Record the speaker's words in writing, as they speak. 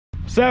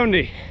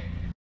70.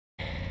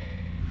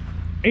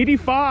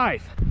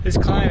 85. This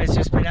climb has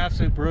just been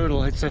absolutely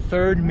brutal. It's the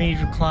third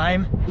major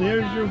climb.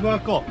 There's your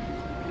buckle.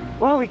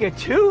 Well, we get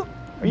 2?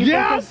 Are you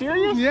fucking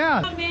serious?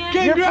 Yeah. Oh, man.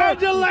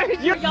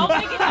 Congratulations. Y'all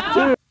make it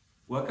out.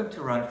 Welcome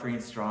to Run Free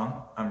and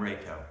Strong. I'm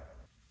Coe.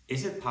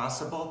 Is it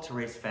possible to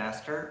race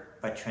faster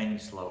by training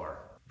slower?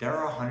 There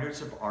are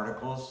hundreds of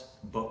articles,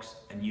 books,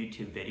 and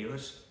YouTube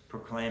videos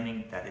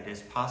proclaiming that it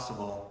is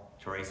possible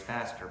to race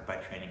faster by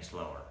training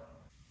slower.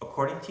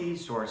 According to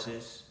these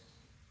sources,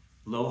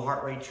 low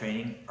heart rate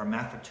training or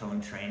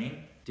Maffetone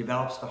training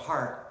develops the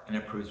heart and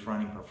improves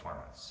running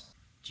performance.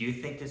 Do you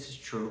think this is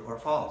true or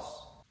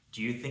false?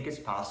 Do you think it's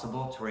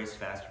possible to race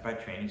faster by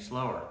training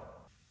slower?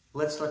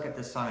 Let's look at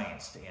the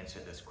science to answer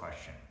this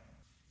question.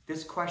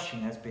 This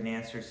question has been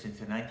answered since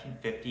the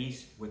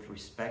 1950s with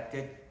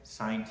respected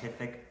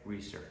scientific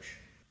research.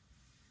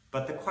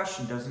 But the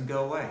question doesn't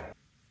go away.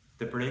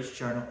 The British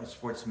Journal of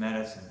Sports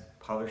Medicine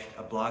published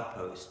a blog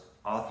post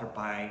authored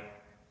by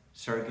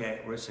Seb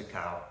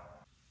Coe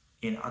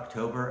in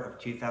October of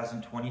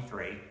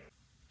 2023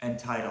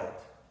 entitled,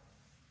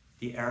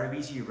 "The Arab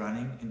Easy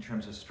Running in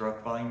Terms of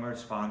Stroke Volume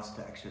Response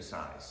to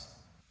Exercise,"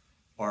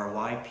 or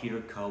Why Peter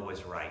Coe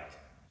Was Right.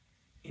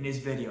 In his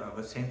video, I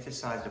will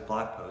synthesize the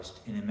blog post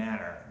in a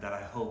manner that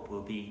I hope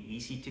will be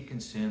easy to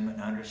consume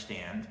and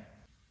understand,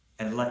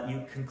 and let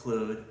you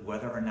conclude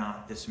whether or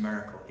not this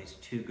miracle is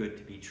too good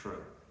to be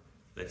true.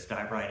 Let's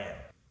dive right in.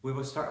 We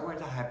will start with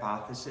the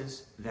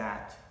hypothesis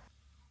that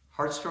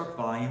heart stroke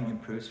volume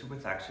improves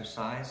with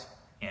exercise,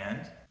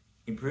 and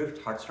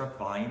improved heart stroke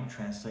volume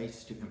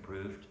translates to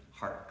improved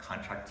heart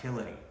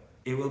contractility.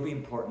 It will be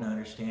important to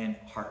understand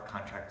heart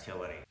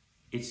contractility.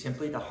 It's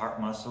simply the heart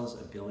muscle's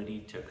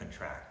ability to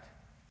contract.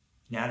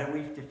 Now that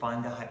we've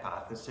defined the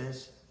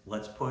hypothesis,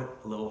 let's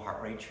put low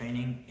heart rate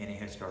training in a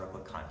historical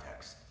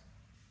context,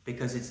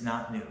 because it's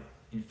not new.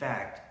 In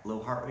fact,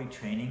 low heart rate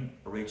training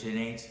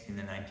originates in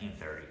the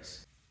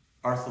 1930s.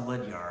 Arthur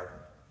Lydiard,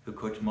 who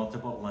coached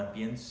multiple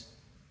Olympians,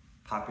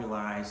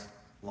 popularized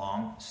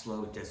long,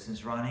 slow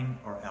distance running,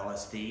 or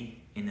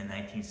LSD, in the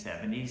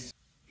 1970s.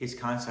 His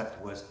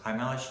concept was high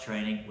mileage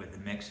training with a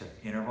mix of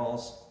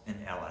intervals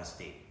and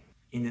LSD.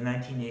 In the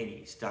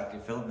 1980s, Dr.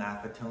 Philip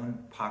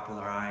Maffetone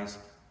popularized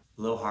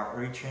low heart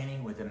rate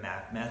training with the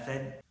MAF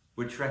method,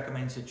 which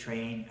recommends to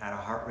train at a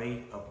heart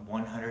rate of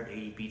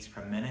 180 beats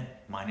per minute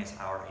minus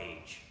our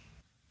age.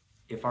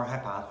 If our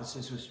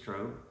hypothesis was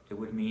true, it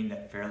would mean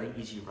that fairly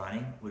easy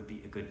running would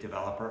be a good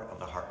developer of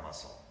the heart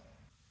muscle.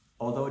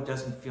 Although it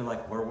doesn't feel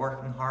like we're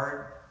working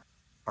hard,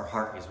 our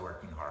heart is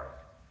working hard.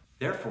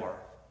 Therefore,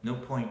 no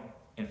point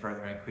in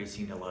further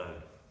increasing the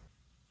load.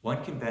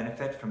 One can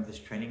benefit from this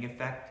training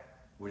effect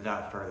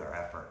without further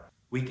effort.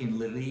 We can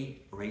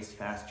literally race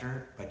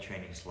faster by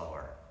training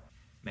slower.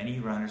 Many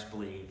runners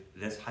believe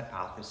this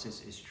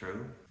hypothesis is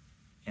true,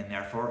 and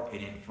therefore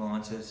it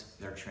influences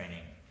their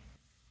training.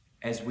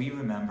 As we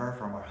remember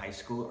from our high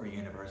school or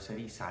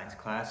university science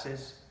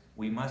classes,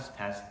 we must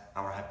test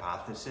our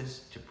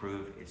hypothesis to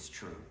prove it's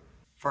true.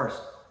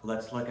 First,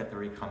 let's look at the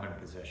recumbent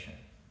position.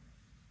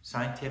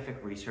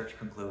 Scientific research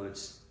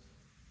concludes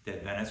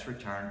that venous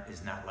return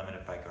is not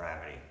limited by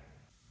gravity.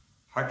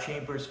 Heart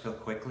chambers fill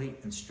quickly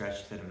and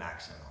stretch to the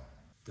maximum.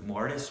 The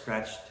more it is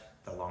stretched,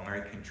 the longer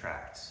it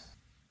contracts.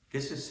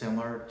 This is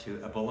similar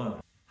to a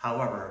balloon.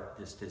 However,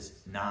 this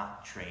does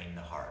not train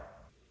the heart.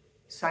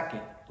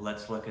 Second,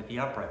 let's look at the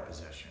upright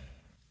position.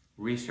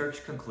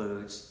 Research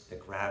concludes that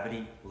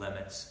gravity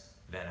limits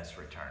venous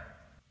return.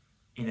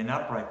 In an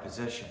upright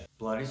position,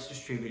 blood is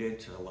distributed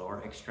to the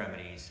lower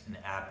extremities and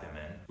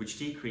abdomen, which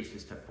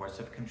decreases the force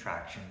of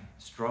contraction,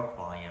 stroke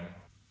volume,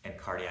 and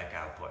cardiac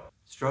output.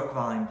 Stroke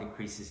volume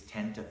decreases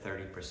 10 to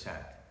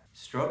 30%.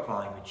 Stroke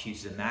volume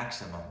achieves a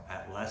maximum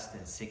at less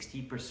than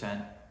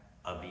 60%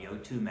 of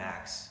VO2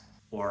 max,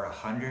 or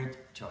 100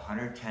 to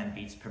 110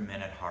 beats per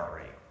minute heart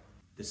rate.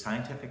 The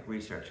scientific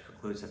research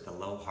concludes that the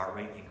low heart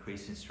rate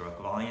increase in stroke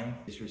volume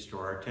is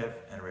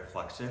restorative and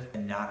reflexive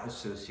and not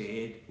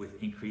associated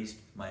with increased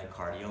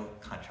myocardial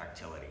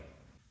contractility.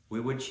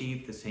 We would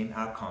achieve the same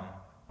outcome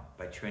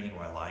by training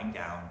while lying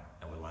down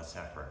and with less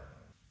effort.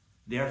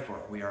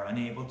 Therefore, we are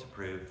unable to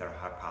prove that our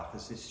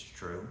hypothesis is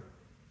true,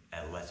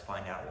 and let's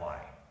find out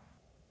why.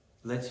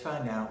 Let's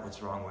find out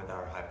what's wrong with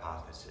our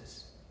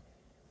hypothesis.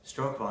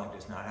 Stroke volume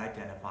does not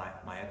identify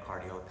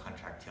myocardial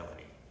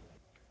contractility.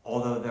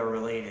 Although they're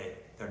related,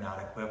 they're not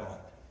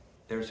equivalent.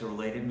 There's a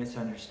related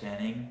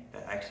misunderstanding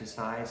that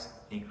exercise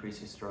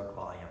increases stroke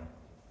volume.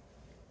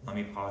 Let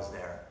me pause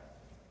there.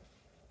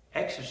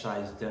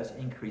 Exercise does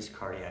increase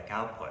cardiac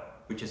output,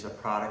 which is a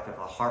product of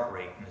a heart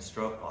rate and a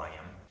stroke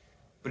volume,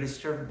 but it's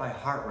driven by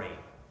heart rate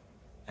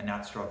and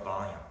not stroke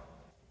volume.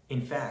 In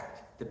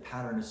fact, the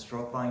pattern of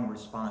stroke volume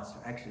response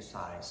to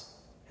exercise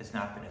has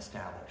not been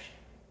established.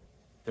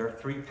 There are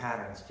 3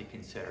 patterns to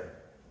consider.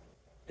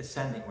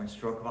 Ascending, when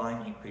stroke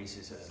volume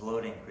increases as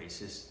load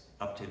increases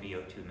up to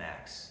VO2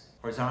 max.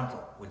 Horizontal,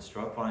 when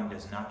stroke volume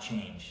does not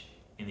change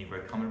in the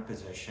recumbent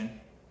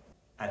position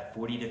at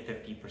 40 to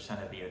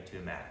 50% of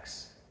VO2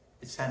 max.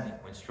 Descending,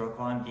 when stroke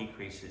volume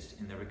decreases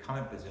in the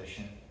recumbent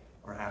position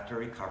or after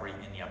recovery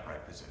in the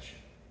upright position.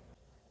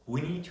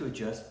 We need to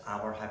adjust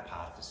our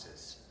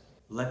hypothesis.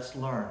 Let's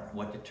learn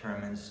what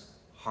determines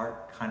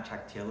heart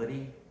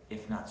contractility,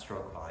 if not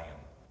stroke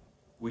volume.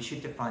 We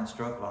should define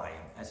stroke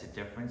volume as a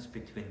difference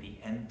between the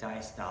end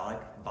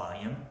diastolic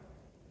volume,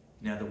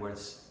 in other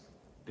words,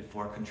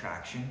 before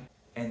contraction,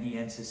 and the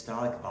end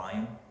systolic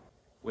volume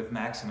with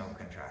maximum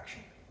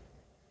contraction.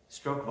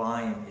 Stroke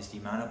volume is the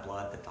amount of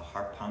blood that the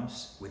heart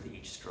pumps with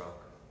each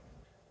stroke.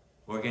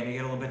 We're going to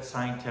get a little bit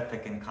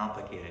scientific and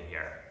complicated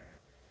here,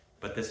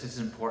 but this is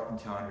important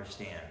to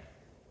understand.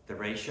 The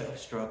ratio of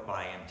stroke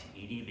volume to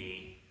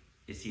EDV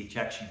is the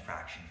ejection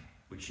fraction,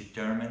 which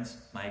determines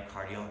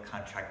myocardial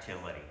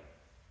contractility,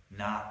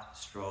 not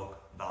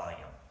stroke volume.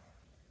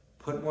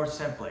 Put more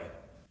simply,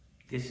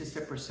 this is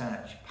the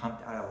percentage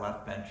pumped out of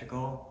left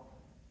ventricle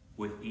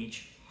with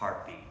each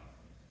heartbeat.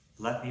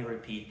 Let me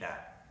repeat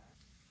that.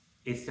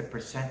 It's the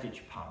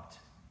percentage pumped,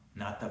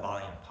 not the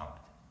volume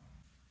pumped.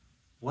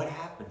 What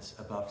happens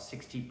above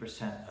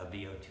 60% of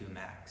VO2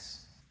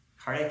 max?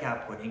 Cardiac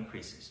output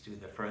increases due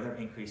to the further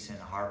increase in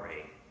heart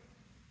rate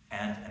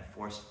and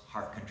enforced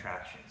heart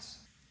contractions.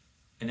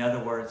 In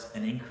other words,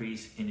 an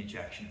increase in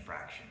ejection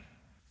fraction.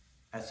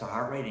 As the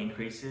heart rate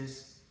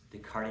increases, the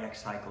cardiac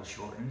cycle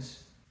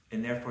shortens,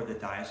 and therefore the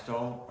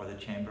diastole, or the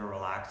chamber,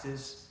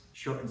 relaxes,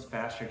 shortens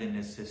faster than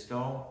the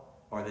systole,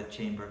 or the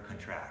chamber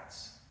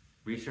contracts.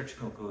 Research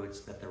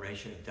concludes that the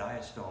ratio of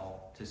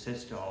diastole to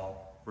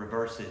systole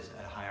reverses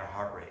at higher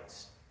heart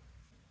rates,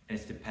 and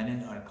is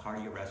dependent on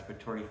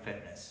cardiorespiratory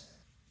fitness.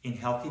 In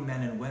healthy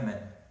men and women,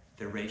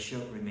 the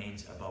ratio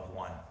remains above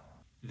 1.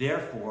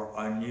 Therefore,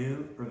 our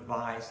new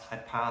revised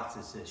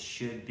hypothesis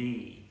should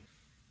be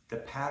the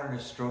pattern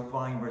of stroke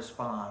volume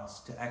response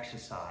to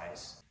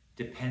exercise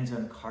depends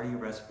on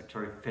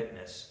cardiorespiratory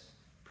fitness,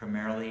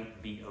 primarily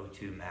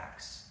VO2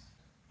 max.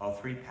 All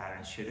three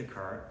patterns should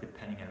occur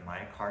depending on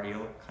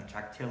myocardial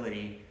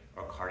contractility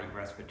or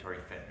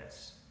cardiorespiratory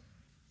fitness.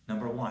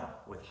 Number 1,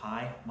 with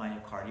high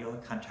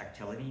myocardial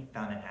contractility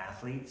found in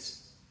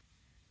athletes,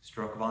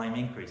 stroke volume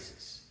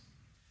increases.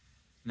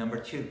 Number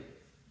 2,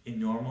 in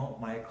normal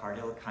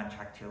myocardial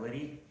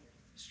contractility,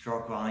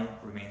 stroke volume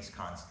remains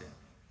constant.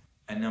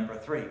 And number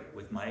 3,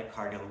 with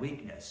myocardial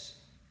weakness,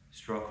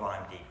 stroke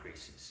volume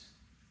decreases.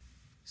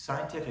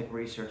 Scientific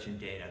research and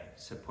data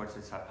supports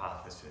this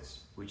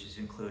hypothesis, which is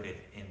included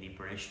in the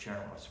British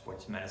Journal of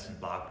Sports Medicine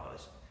blog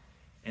post,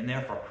 and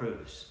therefore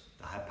proves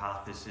the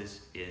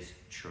hypothesis is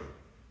true.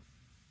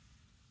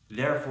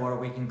 Therefore,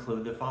 we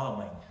conclude the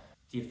following.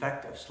 The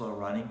effect of slow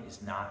running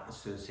is not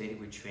associated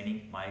with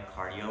training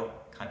myocardial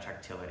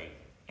contractility,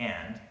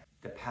 and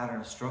the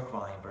pattern of stroke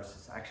volume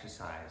versus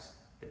exercise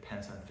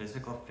depends on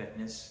physical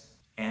fitness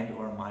and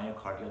or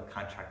myocardial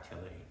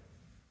contractility.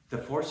 The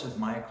force of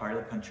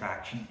myocardial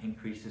contraction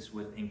increases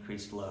with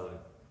increased load,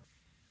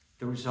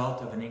 the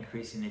result of an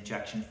increase in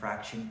ejection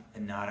fraction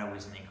and not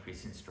always an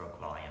increase in stroke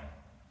volume.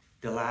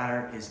 The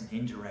latter is an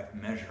indirect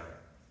measure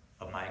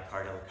of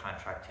myocardial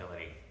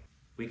contractility.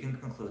 We can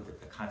conclude that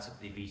the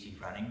concept of easy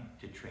running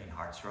to train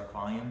heart stroke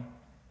volume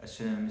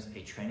assumes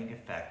a training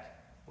effect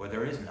where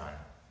there is none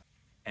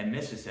and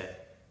misses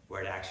it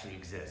where it actually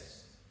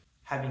exists.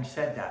 Having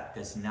said that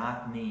does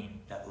not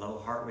mean that low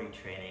heart rate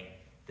training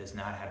does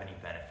not have any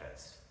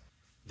benefits.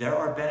 There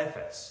are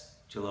benefits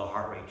to low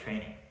heart rate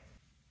training.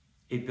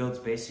 It builds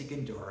basic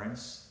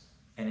endurance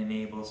and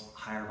enables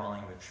higher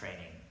volume of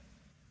training,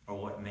 or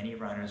what many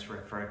runners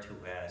refer to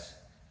as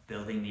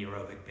building the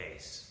aerobic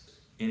base.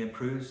 It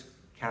improves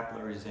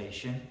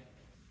capillarization,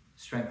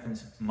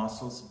 strengthens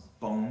muscles,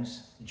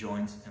 bones,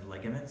 joints, and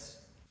ligaments,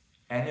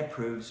 and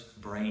improves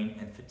brain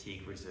and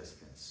fatigue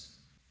resistance.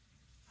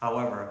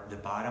 However, the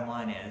bottom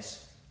line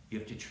is you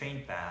have to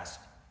train fast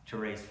to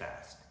race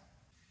fast.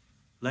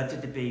 Let the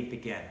debate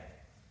begin.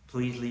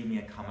 Please leave me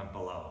a comment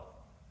below.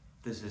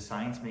 Does the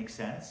science make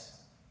sense?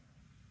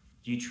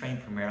 Do you train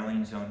primarily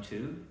in zone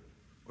 2,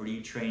 or do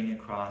you train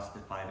across the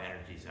 5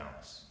 energy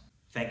zones?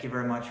 Thank you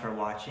very much for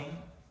watching.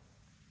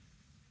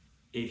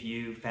 If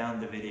you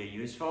found the video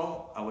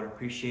useful, I would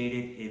appreciate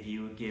it if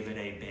you would give it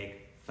a big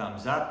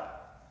thumbs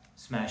up,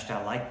 smash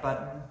that like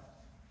button.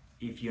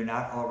 If you're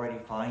not already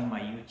following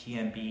my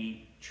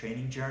UTMB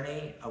training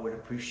journey, I would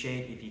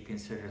appreciate if you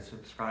consider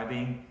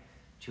subscribing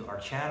to our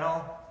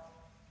channel.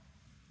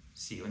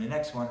 See you in the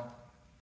next one.